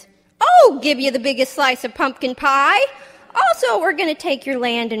 Flanders, oh, give you the biggest slice of pumpkin pie. Also, we're going to take your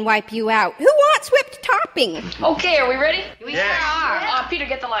land and wipe you out. Who wants whipped topping? Okay, are we ready? We are. Peter,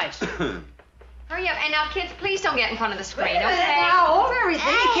 get the lights. Hurry up. And now, kids, please don't get in front of the screen, okay? Now, over everything.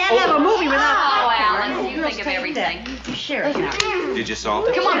 You can't have a movie without popcorn. Alan, you think of everything. Share it now. Did you salt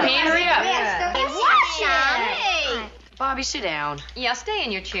it? Come on, Pete, hurry up. Hey. Bobby, sit down. Yeah, stay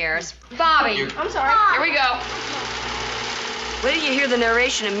in your chairs. Bobby. I'm sorry. Here we go. Wait till you hear the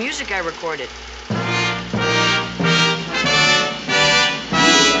narration and music I recorded.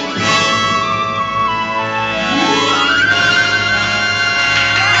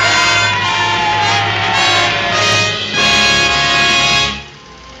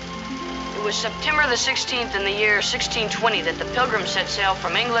 It was September the 16th in the year 1620 that the Pilgrims set sail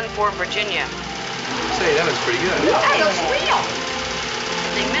from England for Virginia. Say, that was pretty good. Hey, that's real.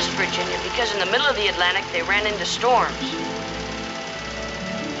 They missed Virginia because in the middle of the Atlantic they ran into storms.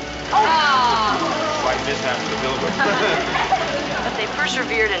 Quite mishap for the Pilgrims. But they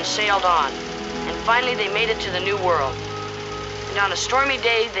persevered and sailed on. And finally they made it to the New World. And on a stormy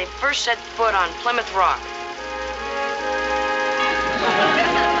day, they first set foot on Plymouth Rock.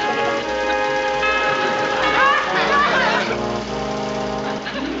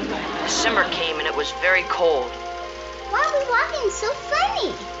 December came and it was very cold. Why are we walking so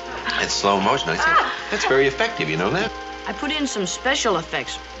funny? It's slow motion. I think that's very effective. You know that? I put in some special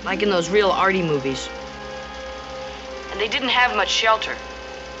effects, like in those real arty movies. And they didn't have much shelter,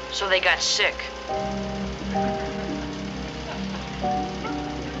 so they got sick.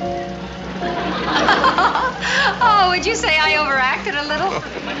 Oh, would you say I overacted a little?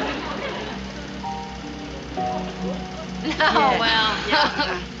 Oh, well,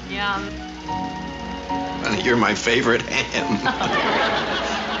 yeah. Honey, you're my favorite ham.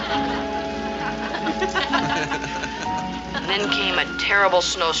 And then came a terrible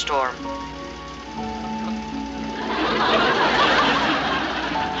snowstorm.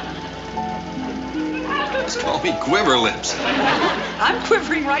 Just call me Quiver Lips. I'm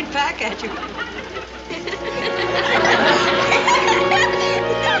quivering right back at you.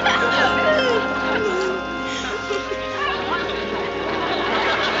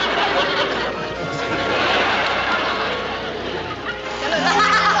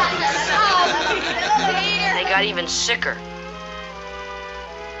 sicker.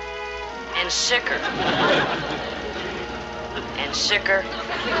 And sicker. And sicker.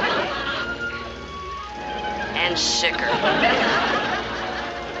 And sicker.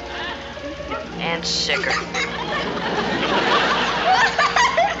 And sicker.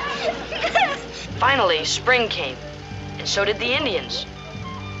 Finally, spring came, and so did the Indians.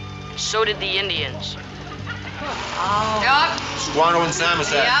 And so did the Indians. Squanto and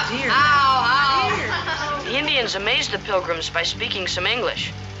Samoset. The Indians amazed the Pilgrims by speaking some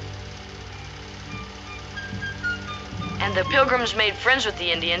English. And the Pilgrims made friends with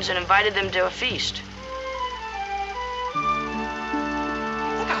the Indians and invited them to a feast.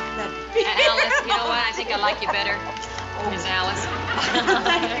 Alice, you know what? I think I like you better. Miss Alice.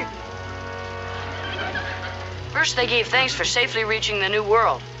 First, they gave thanks for safely reaching the New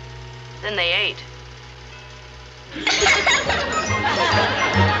World. Then they ate. And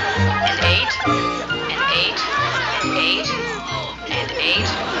ate. And ate. And ate. And ate.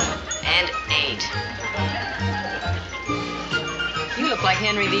 And ate. You look like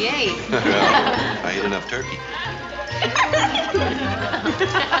Henry VIII. I ate enough turkey.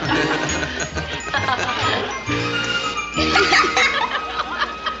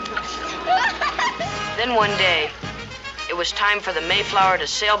 Then one day, it was time for the Mayflower to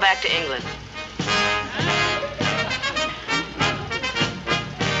sail back to England.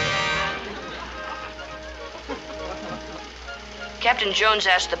 Captain Jones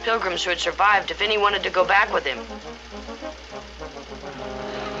asked the Pilgrims who had survived if any wanted to go back with him.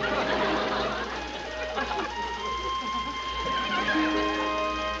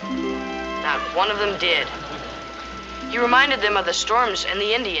 Not one of them did. He reminded them of the storms and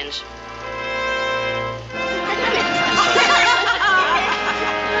the Indians.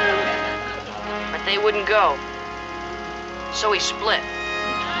 But they wouldn't go. So he split.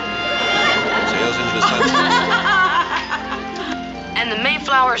 Sails into the sunset. And the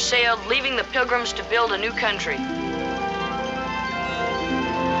Mayflower sailed, leaving the Pilgrims to build a new country.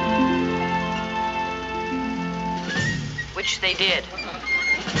 Which they did.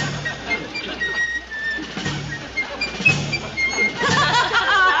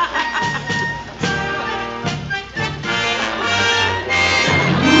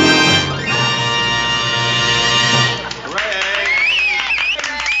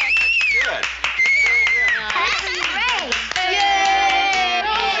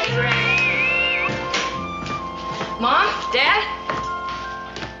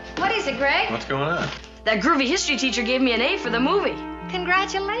 What's going on? That groovy history teacher gave me an A for the movie.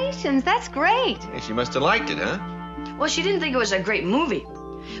 Congratulations, that's great. Hey, she must have liked it, huh? Well, she didn't think it was a great movie,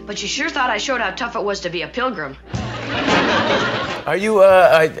 but she sure thought I showed how tough it was to be a pilgrim. Are you,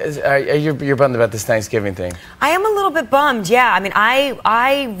 you're bummed about this Thanksgiving thing? I am a little bit bummed, yeah. I mean,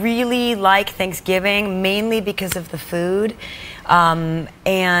 I really like Thanksgiving, mainly because of the food.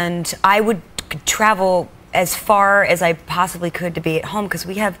 And I would travel as far as I possibly could to be at home, because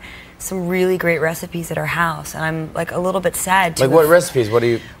we have some really great recipes at our house, and I'm like a little bit sad to. Like what recipes? What do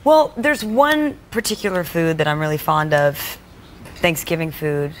you? Well, there's one particular food that I'm really fond of, Thanksgiving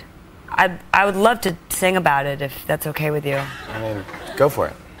food. I would love to sing about it if that's okay with you. I mean, go for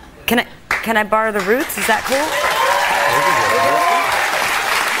it. Can I borrow the roots? Is that cool?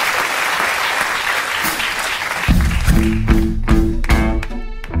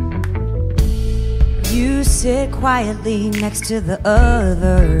 You sit quietly next to the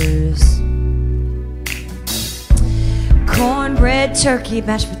others. Cornbread, turkey,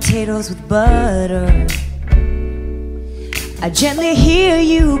 mashed potatoes with butter. I gently hear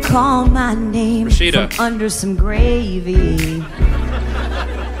you call my name Rashida. from under some gravy.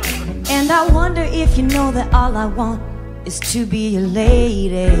 And I wonder if you know that all I want is to be your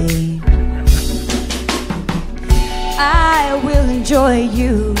lady. I will enjoy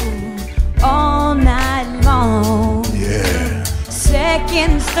you all night long. Yeah.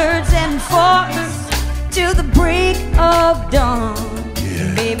 Seconds, thirds, and fourths till the break of dawn.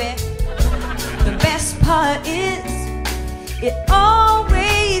 Yeah. Baby, the best part is it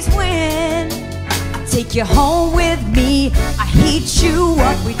always wins. I take you home with me, I heat you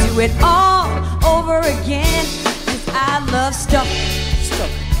up, we do it all over again. 'Cause I love stuffing,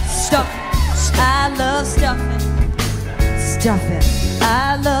 stuffing. I love stuffing, stuffing.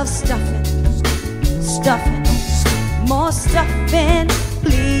 I love stuffing, stuffing. More stuffing,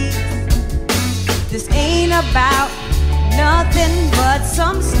 please. This ain't about nothing but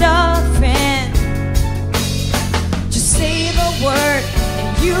some stuffing. Just say the word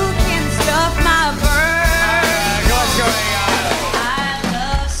and you can stuff my bird. What's going on? I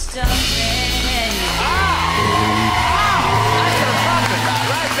love stuffing.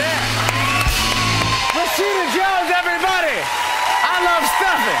 Right there. Rashida Jones,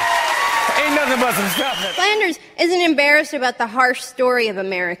 stuffing. Ain't nothing but some stuffing. Flanders isn't embarrassed about the harsh story of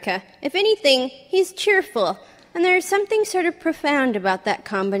America. If anything, he's cheerful, and there's something sort of profound about that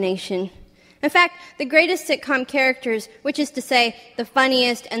combination. In fact, the greatest sitcom characters, which is to say the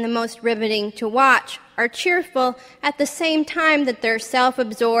funniest and the most riveting to watch, are cheerful at the same time that they're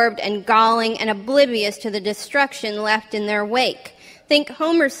self-absorbed and galling and oblivious to the destruction left in their wake. Think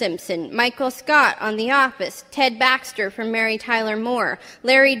Homer Simpson, Michael Scott on The Office, Ted Baxter from Mary Tyler Moore,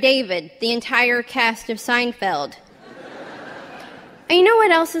 Larry David, the entire cast of Seinfeld. And you know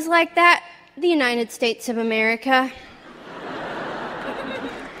what else is like that? The United States of America.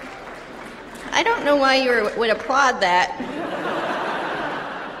 I don't know why you would applaud that.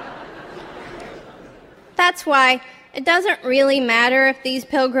 That's why it doesn't really matter if these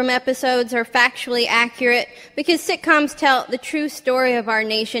Pilgrim episodes are factually accurate, because sitcoms tell the true story of our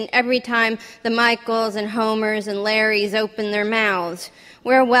nation every time the Michaels and Homers and Larrys open their mouths.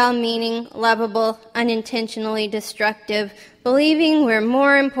 We're well-meaning, lovable, unintentionally destructive, believing we're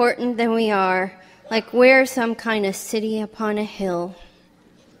more important than we are, like we're some kind of city upon a hill.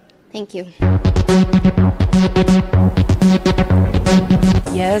 Thank you.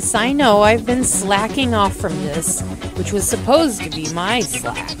 Yes, I know I've been slacking off from this, which was supposed to be my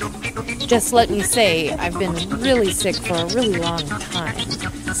slack. Just let me say, I've been really sick for a really long time.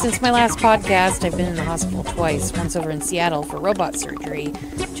 Since my last podcast, I've been in the hospital twice, once over in Seattle for robot surgery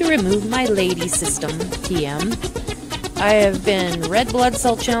to remove my lady system, TM. I have been red blood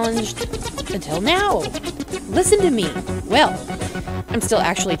cell challenged until now. Listen to me. Well, I'm still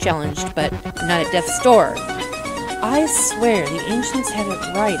actually challenged, but I'm not at death's door. I swear the ancients had it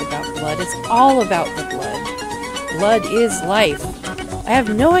right about blood. It's all about the blood. Blood is life. I have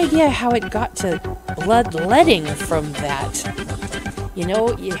no idea how it got to bloodletting from that. You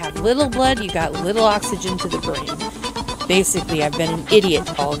know, you have little blood, you got little oxygen to the brain. Basically, I've been an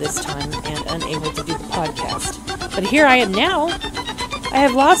idiot all this time and unable to do the podcast. But here I am now. I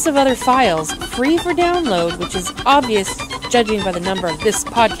have lots of other files free for download, which is obvious judging by the number of this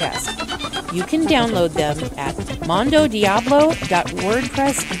podcast. You can download them at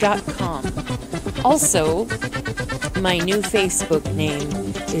mondodiablo.wordpress.com. Also, my new Facebook name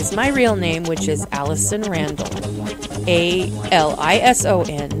is my real name, which is Allison Randall.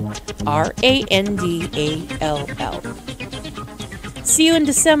 ALISONRANDALL. See you in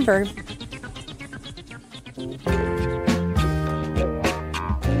December.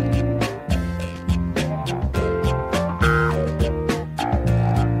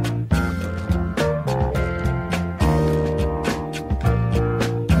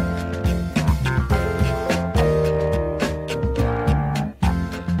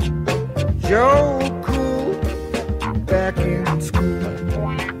 Joe Cool, back in school,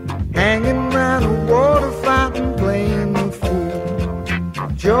 hanging around the water fountain playing the fool.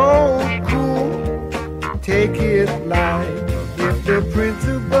 Joe Cool, take it light. If the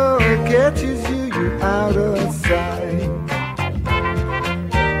principal catches you, you're out of sight.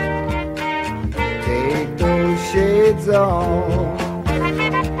 Take those shades off,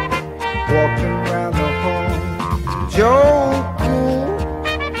 walking around the hall. Joe Cool,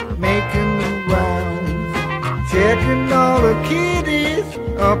 making the rounds, checking all the kiddies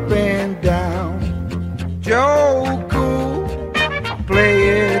up and down. Joe Cool, play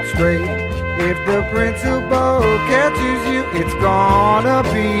it straight. If the principal catches you, it's gonna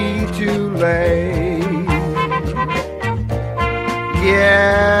be too late.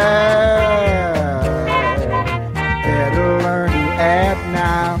 Yeah, better learn to act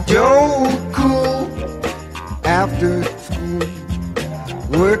now. Joe Cool, after school,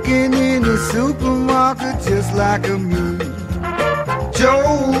 working in the supermarket just like a mule.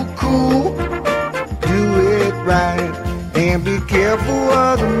 Joe Cool, do it right. And be careful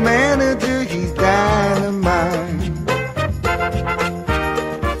of the manager, he's dynamite.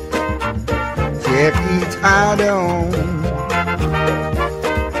 Check each item,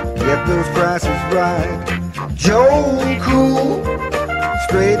 get those prices right. Joe Cool,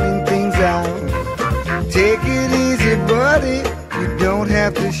 straighten things out. Take it easy, buddy, you don't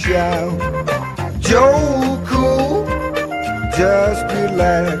have to shout. Joe Cool, just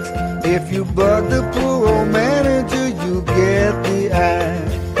relax. If you bug the poor old manager, you get the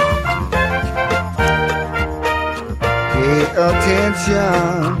act. Pay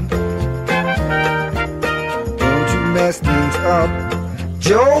attention, don't you mess things up.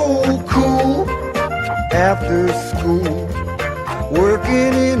 Joe Cool, after school,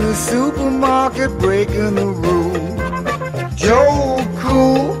 working in the supermarket, breaking the rules. Joe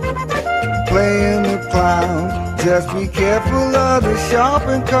Cool, playing the clown. Just be careful of the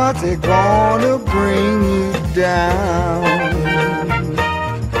shopping carts, they're gonna bring you down.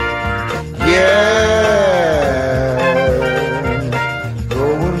 Yeah,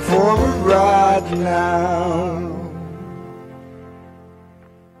 going for a ride now.